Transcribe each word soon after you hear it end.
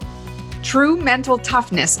True mental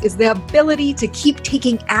toughness is the ability to keep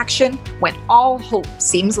taking action when all hope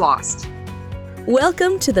seems lost.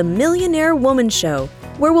 Welcome to the Millionaire Woman Show,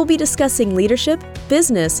 where we'll be discussing leadership,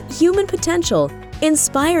 business, human potential,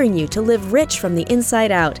 inspiring you to live rich from the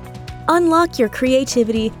inside out. Unlock your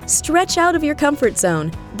creativity, stretch out of your comfort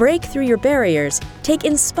zone, break through your barriers, take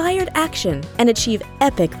inspired action, and achieve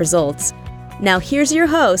epic results. Now here's your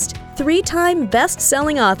host, three-time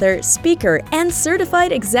best-selling author, speaker, and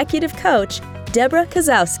certified executive coach, Deborah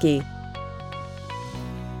Kozowski.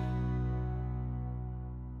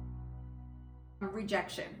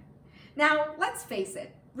 Rejection. Now, let's face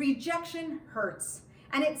it, rejection hurts,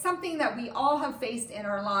 and it's something that we all have faced in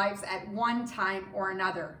our lives at one time or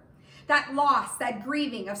another. That loss, that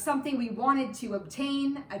grieving of something we wanted to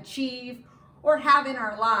obtain, achieve, or have in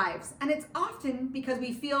our lives. And it's often because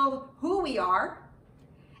we feel who we are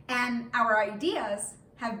and our ideas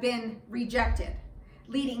have been rejected,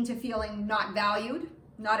 leading to feeling not valued,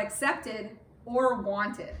 not accepted, or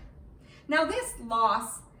wanted. Now, this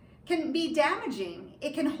loss can be damaging.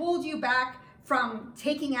 It can hold you back from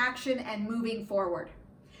taking action and moving forward.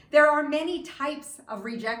 There are many types of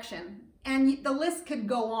rejection, and the list could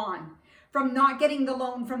go on, from not getting the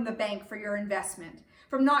loan from the bank for your investment,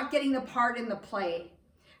 from not getting the part in the play,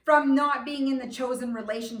 from not being in the chosen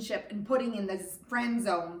relationship and putting in the friend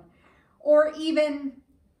zone, or even,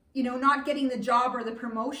 not getting the job or the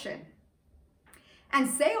promotion. And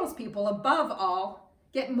salespeople, above all,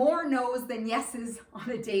 get more no's than yeses on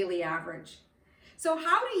a daily average. So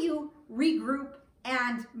how do you regroup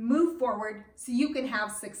and move forward so you can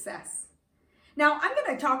have success? Now, I'm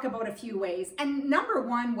going to talk about a few ways. And number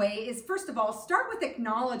one way is, first of all, start with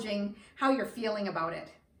acknowledging how you're feeling about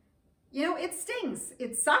it. It stings,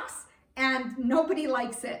 it sucks, and nobody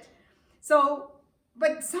likes it.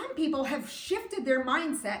 But some people have shifted their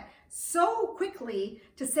mindset so quickly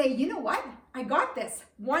to say, you know what? I got this.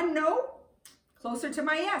 One no, closer to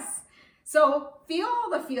my yes. So feel all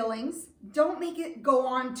the feelings. Don't make it go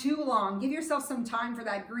on too long. Give yourself some time for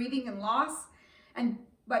that grieving and loss,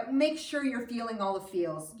 but make sure you're feeling all the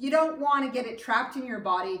feels. You don't want to get it trapped in your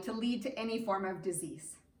body to lead to any form of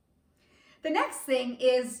disease. The next thing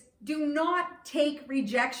is, do not take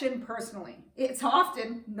rejection personally. It's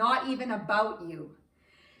often not even about you.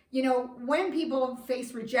 When people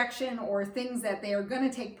face rejection or things that they are going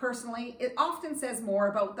to take personally, it often says more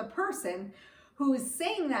about the person who is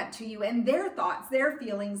saying that to you and their thoughts, their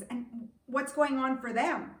feelings, and what's going on for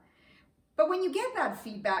them. But when you get that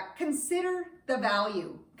feedback, consider the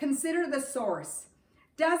value, consider the source.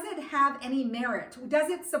 Does it have any merit? Does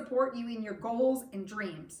it support you in your goals and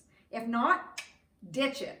dreams? If not,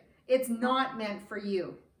 ditch it. It's not meant for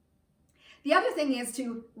you. The other thing is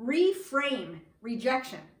to reframe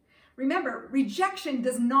rejection. Remember, rejection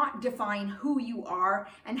does not define who you are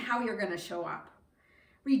and how you're going to show up.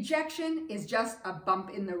 Rejection is just a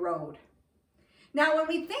bump in the road. Now, when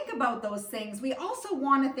we think about those things, we also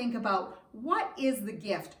want to think about, what is the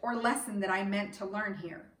gift or lesson that I meant to learn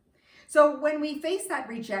here? So when we face that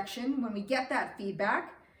rejection, when we get that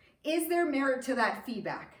feedback, is there merit to that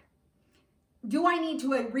feedback? Do I need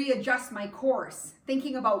to readjust my course,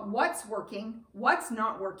 thinking about what's working, what's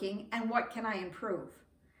not working, and what can I improve?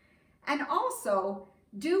 And also,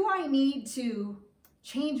 do I need to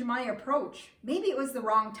change my approach? Maybe it was the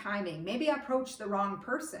wrong timing. Maybe I approached the wrong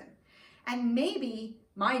person. And maybe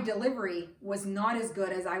my delivery was not as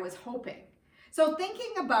good as I was hoping. So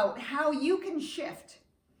thinking about how you can shift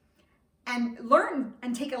and learn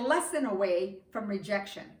and take a lesson away from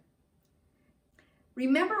rejection.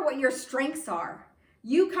 Remember what your strengths are.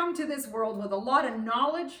 You come to this world with a lot of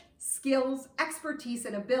knowledge, skills, expertise,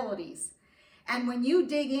 and abilities. And when you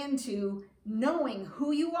dig into knowing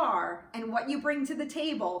who you are and what you bring to the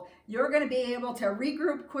table, you're going to be able to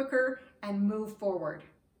regroup quicker and move forward.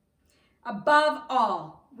 Above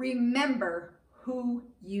all, remember who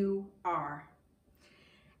you are.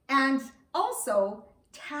 And also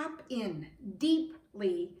tap in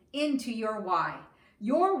deeply into your why.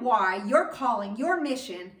 Your why, your calling, your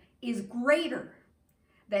mission is greater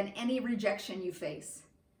than any rejection you face.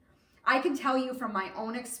 I can tell you from my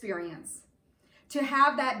own experience, to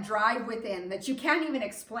have that drive within that you can't even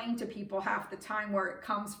explain to people half the time where it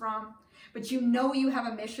comes from, but you have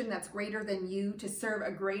a mission that's greater than you, to serve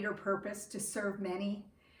a greater purpose, to serve many.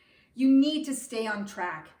 You need to stay on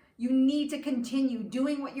track. You need to continue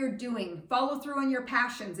doing what you're doing, follow through on your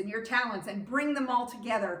passions and your talents, and bring them all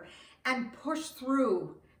together and push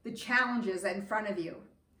through the challenges in front of you.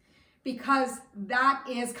 Because that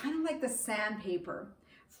is kind of like the sandpaper,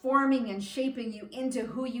 forming and shaping you into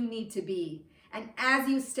who you need to be. And as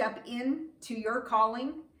you step into your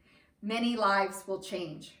calling, many lives will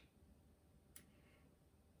change.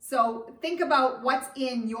 So think about what's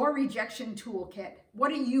in your rejection toolkit.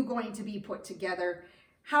 What are you going to be put together?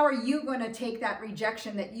 How are you going to take that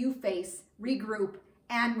rejection that you face, regroup,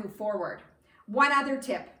 and move forward? One other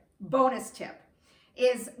tip, bonus tip,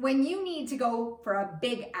 is when you need to go for a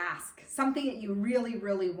big ask, something that you really,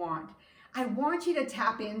 really want, I want you to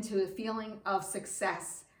tap into a feeling of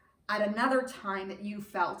success at another time that you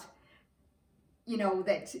felt,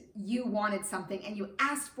 that you wanted something and you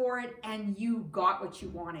asked for it and you got what you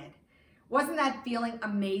wanted. Wasn't that feeling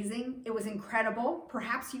amazing? It was incredible.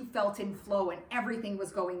 Perhaps you felt in flow and everything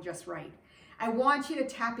was going just right. I want you to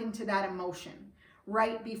tap into that emotion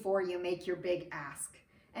right before you make your big ask.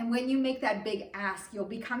 And when you make that big ask, you'll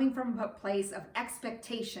be coming from a place of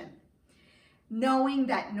expectation, knowing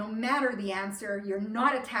that no matter the answer, you're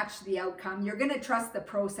not attached to the outcome. You're going to trust the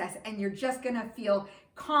process and you're just going to feel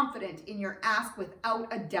confident in your ask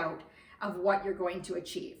without a doubt of what you're going to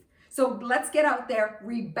achieve. So let's get out there,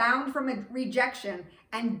 rebound from a rejection,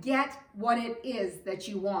 and get what it is that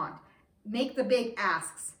you want. Make the big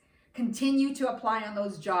asks. Continue to apply on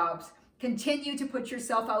those jobs. Continue to put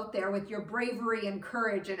yourself out there with your bravery and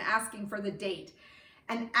courage and asking for the date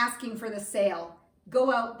and asking for the sale.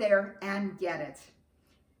 Go out there and get it.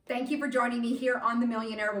 Thank you for joining me here on the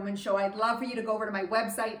Millionaire Woman Show. I'd love for you to go over to my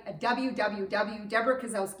website at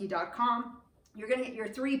www.deborahkozowski.com. You're going to get your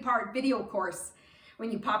 3-part video course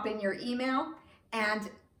when you pop in your email,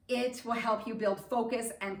 and it will help you build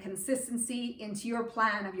focus and consistency into your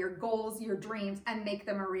plan of your goals, your dreams, and make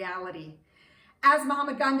them a reality. As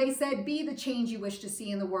Mahatma Gandhi said, be the change you wish to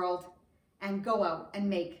see in the world, and go out and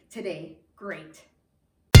make today great.